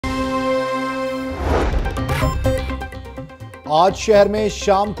आज शहर में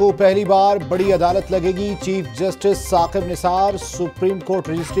शाम को पहली बार बड़ी अदालत लगेगी। Chief justice Saqib Nisar supreme court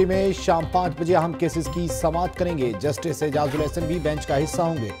registry में शाम 5 बजे अहम केसेस की समाअत करेंगे। जस्टिस एजाजुल हसन भी बेंच का हिस्सा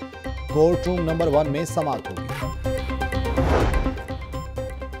होंगे। कोर्ट रूम नंबर 1 में समाअत होगी।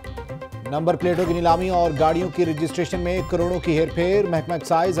 नंबर प्लेटों की नीलामी और गाड़ियों की रजिस्ट्रेशन में करोड़ों की हेरफेर। महकमा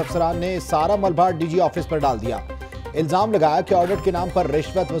एक्साइज अफसरान ने सारा मलबा डीजी ऑफिस पर डाल दिया। इल्जाम लगाया कि ऑडिट के नाम पर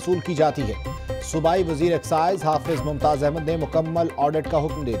रिश्वत वसूल की जाती है। सूबाई वजीर एक्साइज हाफिज मुमताज अहमद ने मुकम्मल ऑडिट का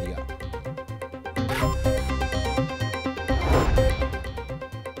हुक्म दे दिया।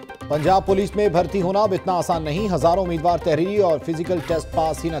 पंजाब पुलिस में भर्ती होना अब इतना आसान नहीं। हजारों उम्मीदवार तहरीरी और फिजिकल टेस्ट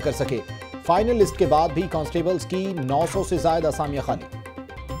पास ही न कर सके। फाइनल लिस्ट के बाद भी कांस्टेबल्स की 900 से ज्यादा असामियां खाली।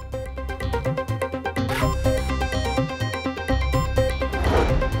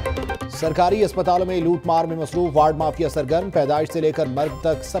 सरकारी अस्पतालों में लूटमार में मसरूफ वार्ड माफिया सरगर्म। पैदाइश से लेकर मर्ग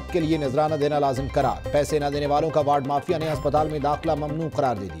तक सबके लिए नजराना देना लाजिम करार। पैसे न देने वालों का वार्ड माफिया ने अस्पताल में दाखिला ममनू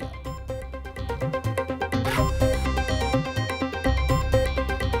करार दे दिया।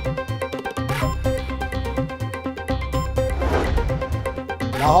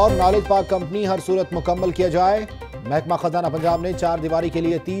 लाहौर नॉलेज पार्क कंपनी हर सूरत मुकम्मल किया जाए। महकमा खजाना पंजाब ने 4 दीवारी के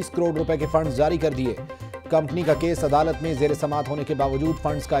लिए 30 करोड़ रुपए के फंड जारी कर दिए। कंपनी का केस अदालत में जेर समाअत होने के बावजूद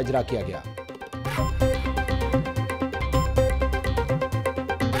फंड्स का इजरा किया गया।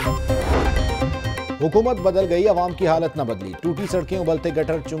 हुकूमत बदल गई, अवाम की हालत न बदली। टूटी सड़कें, उबलते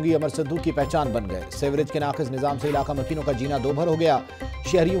गटर चुंगी अमर सिद्धू की पहचान बन गए। सीवरेज के नाकिस निजाम से इलाका मकीनों का जीना दोभर हो गया।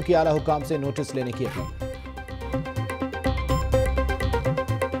 शहरियों की आला हुकाम से नोटिस लेने की अपील।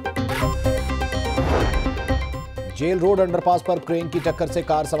 जेल रोड अंडरपास पर क्रेन की टक्कर से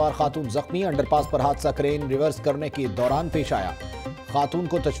कार सवार खातून जख्मी। अंडरपास पर हादसा क्रेन रिवर्स करने के दौरान पेश आया। खातून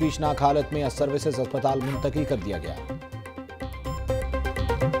को तशवीशनाक हालत में सर्विसेज अस्पताल मुंतकिल कर दिया गया।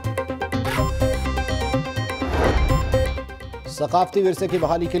 सकाफती विरसे की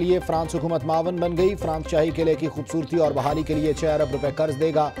बहाली के लिए फ्रांस हुकूमत मावन बन गई। फ्रांस शाही किले की खूबसूरती और बहाली के लिए 6 अरब रुपए कर्ज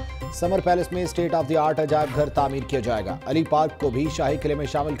देगा। समर पैलेस में स्टेट ऑफ द आर्ट अजायब घर तामीर किया जाएगा। अली पार्क को भी शाही किले में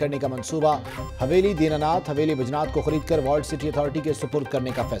शामिल करने का मंसूबा। हवेली दीनानाथ, हवेली बिजनाथ को खरीदकर वर्ल्ड सिटी अथॉरिटी के सुपुर्द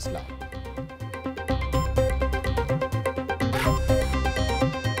करने का फैसला।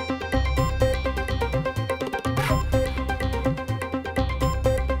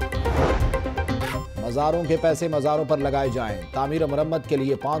 मज़ारों के पैसे मज़ारों पर लगाए जाएं। तामीर मरम्मत के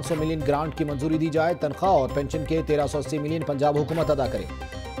लिए 500 मिलियन ग्रांट की मंजूरी दी जाए। तनख्वाह और पेंशन के 1380 मिलियन पंजाब हुकूमत अदा करे।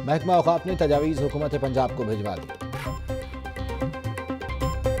 महकमा औकाफ ने तजावीज़ हुकूमत पंजाब को भिजवा दी।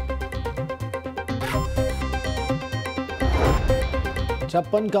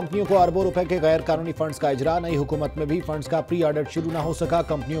 छप्पन कंपनियों को अरबों रुपए के गैर कानूनी फंड्स का इजरा। नई हुकूमत में भी फंड्स का प्री ऑडिट शुरू न हो सका।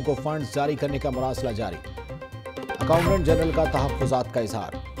 कंपनियों को फंड्स जारी करने का मुरासला जारी। अकाउंटेंट जनरल का तहफ्फुज़ात का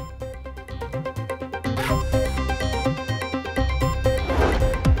इजहार।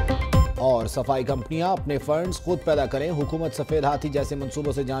 और सफाई कंपनियां अपने फंड्स खुद पैदा करें। हुकूमत सफेद हाथी जैसे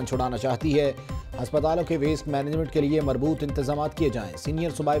मंसूबों से जान छुड़ाना चाहती है। अस्पतालों के वेस्ट मैनेजमेंट के लिए मरबूत इंतजाम किए जाएं।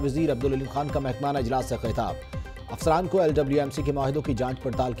 सीनियर सूबाई वजीर अब्दुल अलीम खान का महकमाना इजलास से खिताब। अफसरान को LWMC के माहिदों की जांच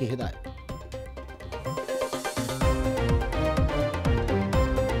पड़ताल की हिदायत।